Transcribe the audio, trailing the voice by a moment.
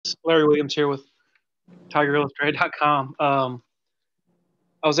Larry Williams here with TigerIllustrated.com.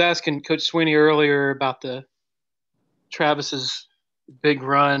 I was asking Coach Sweeney earlier about the Travis's big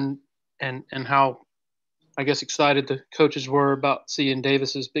run and how I guess excited the coaches were about seeing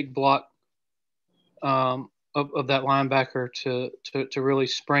Davis's big block of that linebacker to really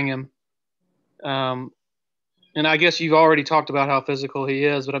spring him. And I guess you've already talked about how physical he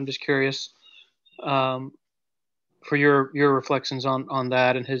is, but I'm just curious for your reflections on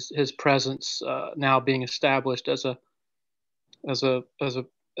that and his presence now being established as a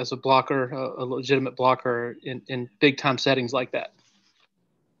blocker, a legitimate blocker in big time settings like that.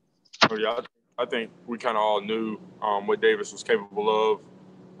 Oh yeah, I think we kind of all knew what Davis was capable of.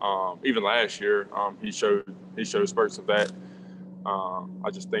 Even last year, he showed spurts of that. I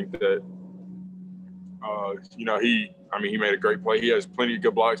just think that he made a great play. He has plenty of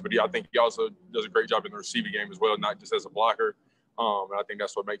good blocks, but I think he also does a great job in the receiving game as well, not just as a blocker. And I think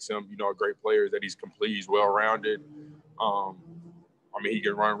that's what makes him, a great player, is that he's complete, he's well-rounded. He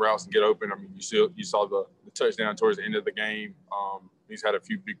can run routes and get open. You saw the touchdown towards the end of the game. He's had a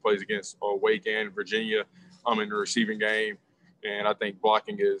few big plays against Wake and Virginia in the receiving game. And I think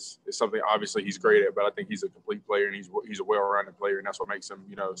blocking is something obviously he's great at, but I think he's a complete player and he's a well-rounded player, and that's what makes him,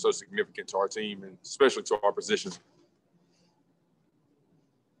 so significant to our team and especially to our position.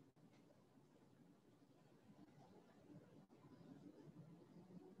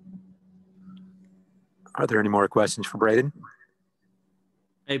 Are there any more questions for Braden?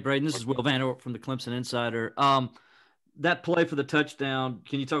 Hey, Braden, this is Will Vanderwerp from the Clemson Insider. That play for the touchdown,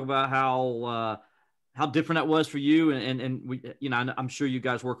 can you talk about how different that was for you? And we, I'm sure you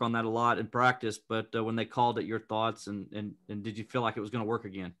guys work on that a lot in practice, but when they called it, your thoughts and did you feel like it was going to work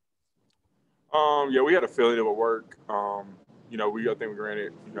again? Yeah, we had a feeling it would work. I think we ran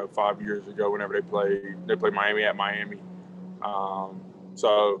it, 5 years ago whenever they played Miami at Miami.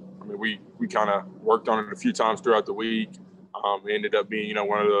 We kind of worked on it a few times throughout the week. It ended up being,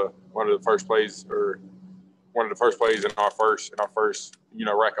 one of the first plays in our first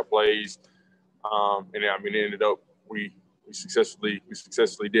rack of plays. It ended up we successfully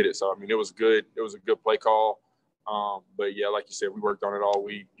did it. So it was good. It was a good play call. But yeah, like you said, we worked on it all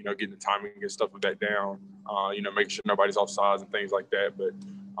week. Getting the timing and stuff of that down. Making sure nobody's offsides and things like that. But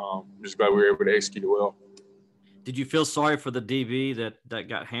I'm just glad we were able to execute it well. Did you feel sorry for the DB that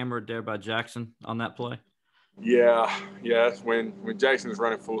got hammered there by Jackson on that play? Yeah. When Jackson is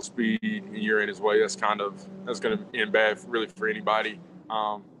running full speed and you're in his way, that's going to end bad really for anybody.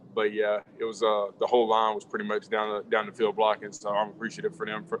 But yeah, it was the whole line was pretty much down the field blocking. So I'm appreciative for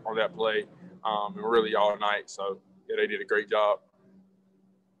them on that play, and really all night. So yeah, they did a great job.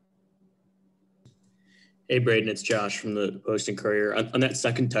 Hey Braden, it's Josh from the Post and Courier. On that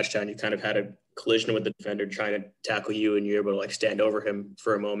second touchdown, you kind of had a collision with the defender trying to tackle you, and you were able to stand over him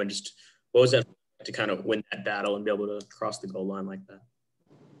for a moment. Just what was that to kind of win that battle and be able to cross the goal line like that?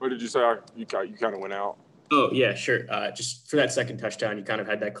 What did you say? You kind of went out. Oh, yeah, sure. Just for that second touchdown, you kind of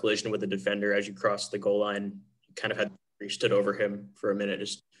had that collision with the defender as you crossed the goal line. You kind of stood over him for a minute.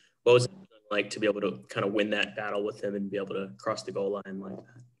 Just what was it like to be able to kind of win that battle with him and be able to cross the goal line like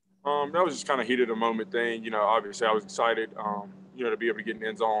that? That was just kind of heat of the moment thing. Obviously I was excited, to be able to get in the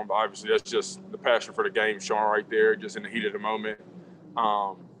end zone. But obviously that's just the passion for the game showing right there, just in the heat of the moment.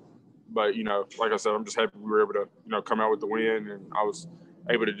 But, like I said, I'm just happy we were able to, come out with the win, and I was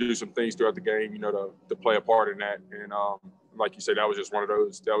able to do some things throughout the game, to play a part in that. And like you said, that was just one of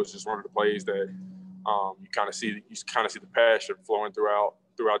the plays that you kind of see the passion flowing throughout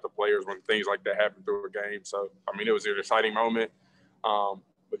the players when things like that happen through a game. So, it was an exciting moment,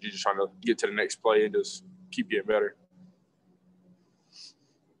 but you're just trying to get to the next play and just keep getting better.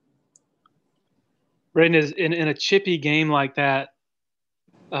 Braden, is in a chippy game like that,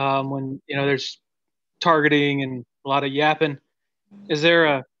 when there's targeting and a lot of yapping, is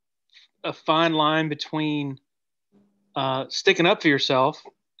there a fine line between sticking up for yourself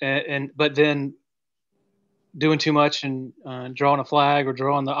but then doing too much and drawing a flag or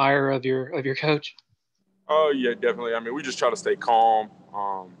drawing the ire of your coach? Oh yeah, definitely. We just try to stay calm.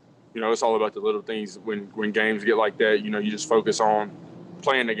 It's all about the little things when games get like that. You just focus on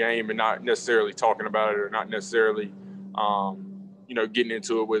playing the game and not necessarily talking about it, or not necessarily getting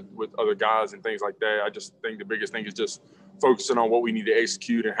into it with other guys and things like that. I just think the biggest thing is just focusing on what we need to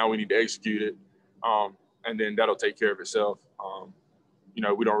execute and how we need to execute it. And then that'll take care of itself. We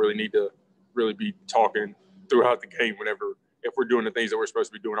don't really need to really be talking throughout the game if we're doing the things that we're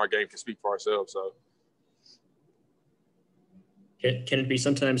supposed to be doing, our game can speak for ourselves. So. Can it be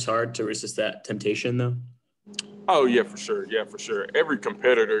sometimes hard to resist that temptation though? Oh yeah, for sure. Yeah, for sure. Every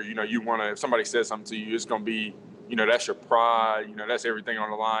competitor, you want to, if somebody says something to you, it's going to be, you know, that's your pride. You know, that's everything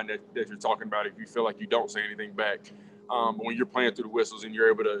on the line that you're talking about if you feel like you don't say anything back. But when you're playing through the whistles and you're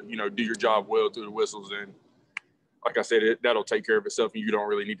able to, you know, do your job well through the whistles, and like I said, that'll take care of itself and you don't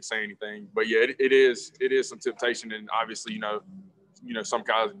really need to say anything. But yeah, it is some temptation, and obviously, you know, some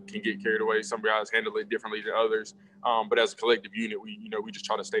guys can get carried away. Some guys handle it differently than others. But as a collective unit, we just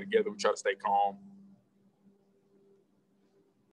try to stay together. We try to stay calm.